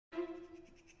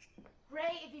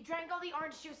Ray, if you drank all the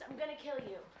orange juice, I'm gonna kill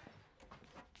you.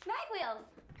 Mag Wheels!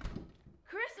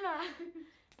 Charisma!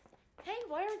 Hey,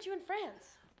 why aren't you in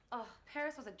France? Oh,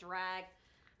 Paris was a drag.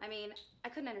 I mean, I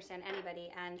couldn't understand anybody,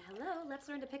 and hello, let's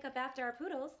learn to pick up after our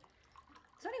poodles.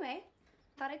 So anyway,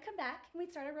 thought I'd come back and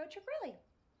we'd start our road trip early.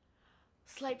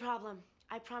 Slight problem.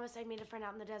 I promised I'd meet a friend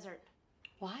out in the desert.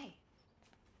 Why?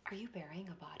 Are you burying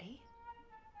a body?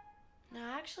 No,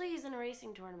 actually, he's in a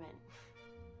racing tournament.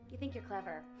 You think you're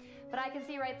clever, but I can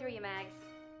see right through you, Mags.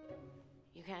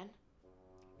 You can?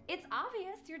 It's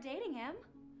obvious you're dating him.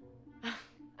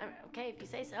 Okay, if you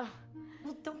say so.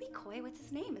 Well, don't be coy. What's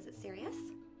his name? Is it serious?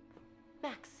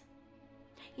 Max.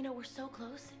 You know, we're so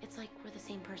close, it's like we're the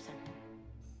same person.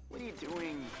 What are you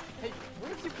doing? Hey,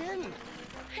 where have you been?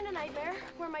 In a nightmare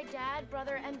where my dad,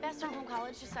 brother, and best friend from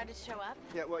college decided to show up.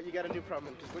 Yeah, well, you got a new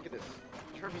problem. Just look at this.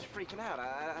 Herbie's freaking out.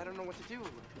 I don't know what to do.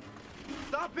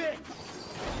 Stop it!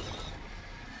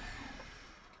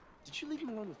 Did you leave him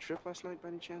alone with Trip last night by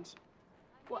any chance?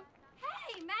 What?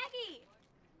 Hey, Maggie!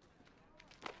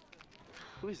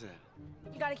 Who is that?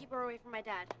 You gotta keep her away from my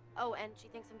dad. Oh, and she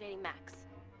thinks I'm dating Max.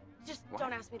 Just What?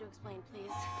 don't ask me to explain,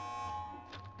 please.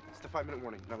 It's the 5-minute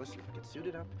warning. Now listen, get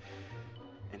suited up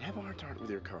and have a heart-to-heart with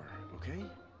your car, okay?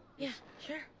 Yeah,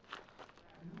 sure.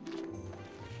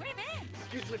 Where have you been?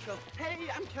 Excuse me, Phil. Hey,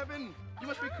 I'm Kevin. You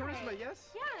must be Charisma, yes?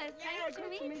 Yes, Yeah, nice to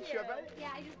great meet you, right? Yeah,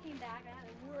 I just came back. I had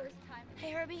the worst time.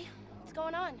 Hey, Herbie, what's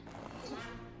going on?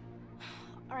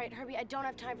 All right, Herbie, I don't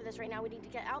have time for this right now. We need to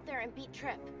get out there and beat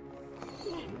Trip.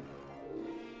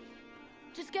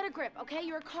 Just get a grip, okay?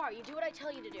 You're a car. You do what I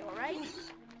tell you to do, all right?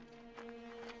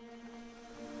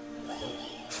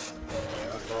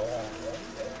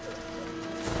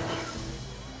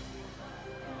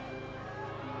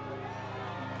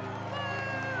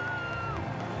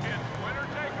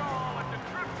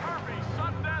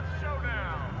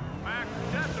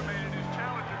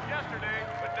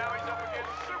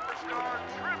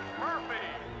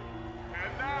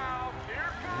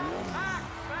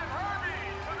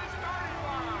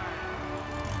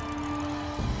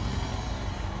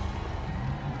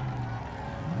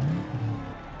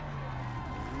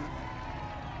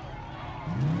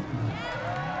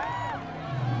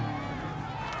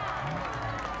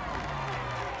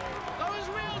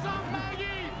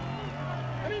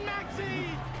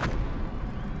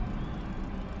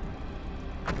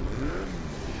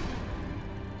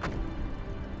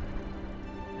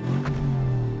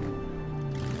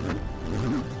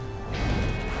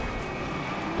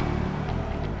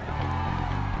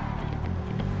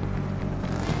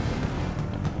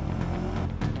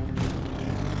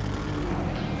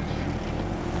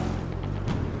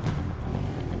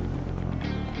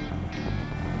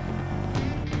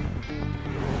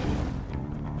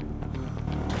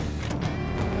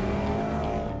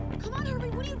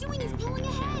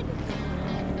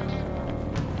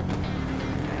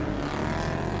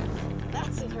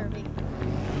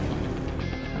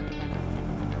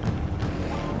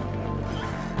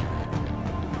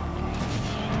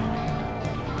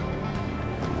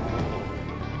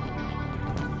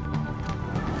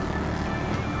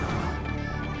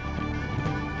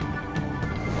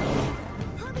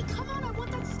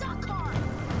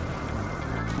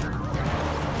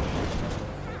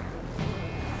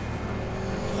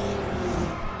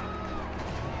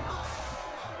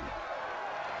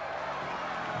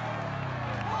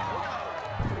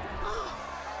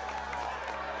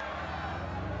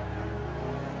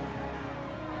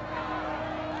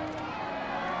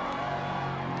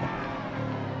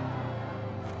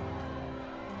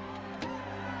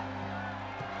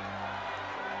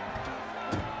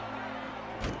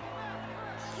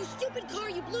 Stupid car,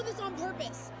 you blew this on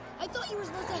purpose. I thought you were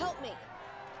supposed to help me.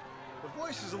 The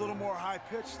voice is a little more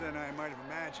high-pitched than I might have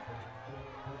imagined.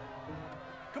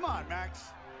 Come on,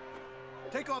 Max.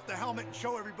 Take off the helmet and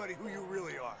show everybody who you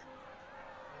really are.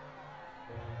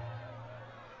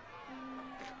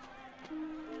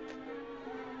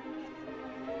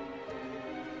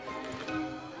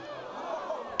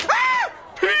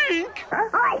 Pink!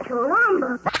 I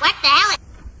remember. What the hell?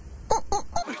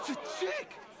 It's a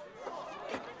chick!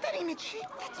 That ain't a chick,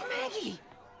 that's Maggie!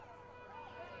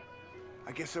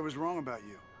 I guess I was wrong about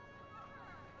you.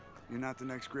 You're not the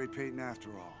next great Peyton after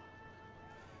all.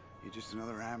 You're just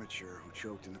another amateur who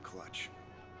choked in the clutch.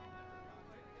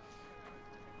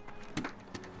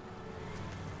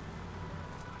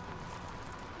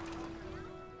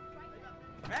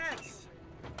 Max!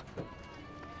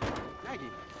 Maggie!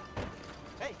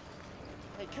 Hey!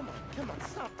 Hey, come on,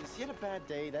 stop this. You had a bad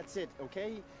day, that's it,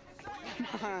 okay?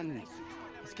 Come on.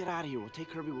 Let's get out of here. We'll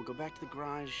take Herbie, we'll go back to the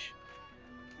garage.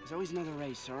 There's always another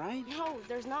race, all right? No,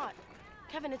 there's not.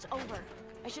 Kevin, it's over.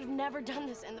 I should have never done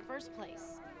this in the first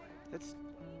place. That's...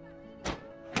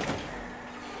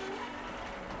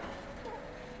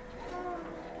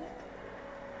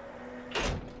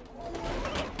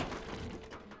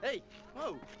 Hey,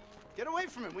 whoa. Get away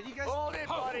from him, will you guys? Hold it,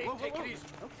 buddy. Take it easy.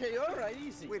 Okay, all right,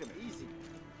 easy. Wait a minute. Easy.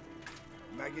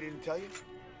 Maggie didn't tell you?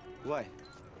 What?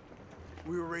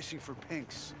 We were racing for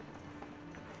pinks.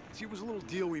 See, it was a little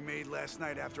deal we made last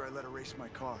night after I let her race my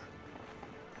car.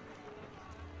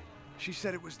 She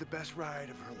said it was the best ride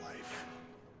of her life.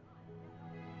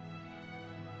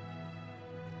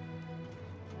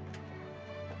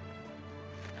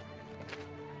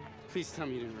 Please tell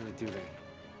me you didn't really do that.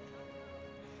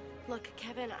 Look,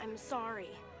 Kevin, I'm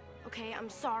sorry. Okay, I'm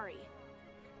sorry.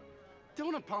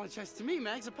 Don't apologize to me,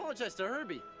 Mags. Apologize to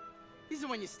Herbie. He's the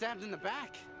one you stabbed in the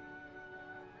back.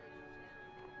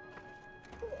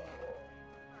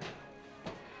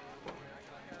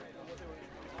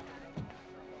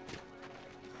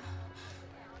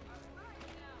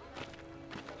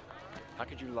 How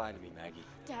could you lie to me, Maggie?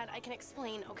 Dad, I can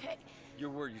explain, okay?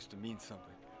 Your word used to mean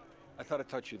something. I thought it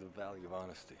taught you the value of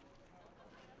honesty.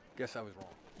 Guess I was wrong.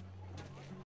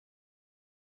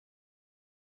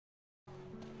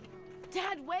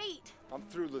 Dad, wait! I'm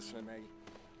through listening, Maggie.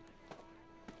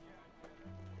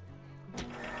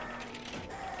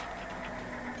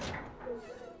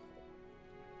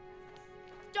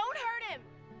 Don't hurt him!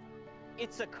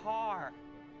 It's a car.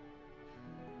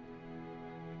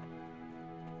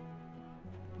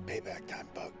 Payback time,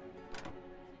 Bug.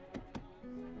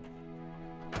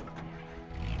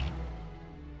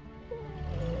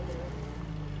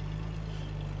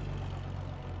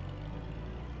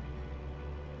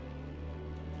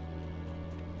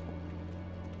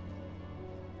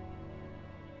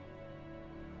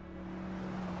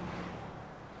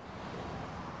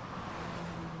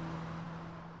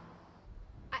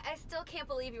 I still can't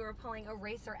believe you were pulling a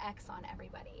Racer X on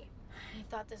everybody. I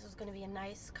thought this was gonna be a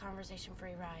nice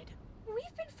conversation-free ride.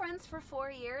 We've been friends for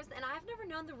 4 years, and I've never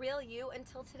known the real you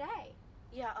until today.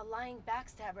 Yeah, a lying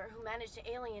backstabber who managed to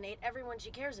alienate everyone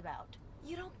she cares about.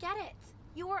 You don't get it.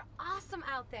 You were awesome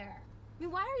out there. I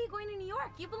mean, why are you going to New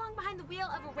York? You belong behind the wheel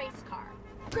of a race car.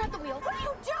 Grab the wheel. What are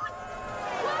you doing?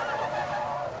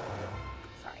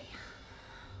 Sorry.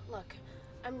 Look,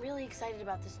 I'm really excited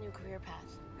about this new career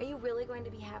path. Are you really going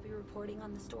to be happy reporting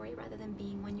on the story rather than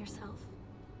being one yourself?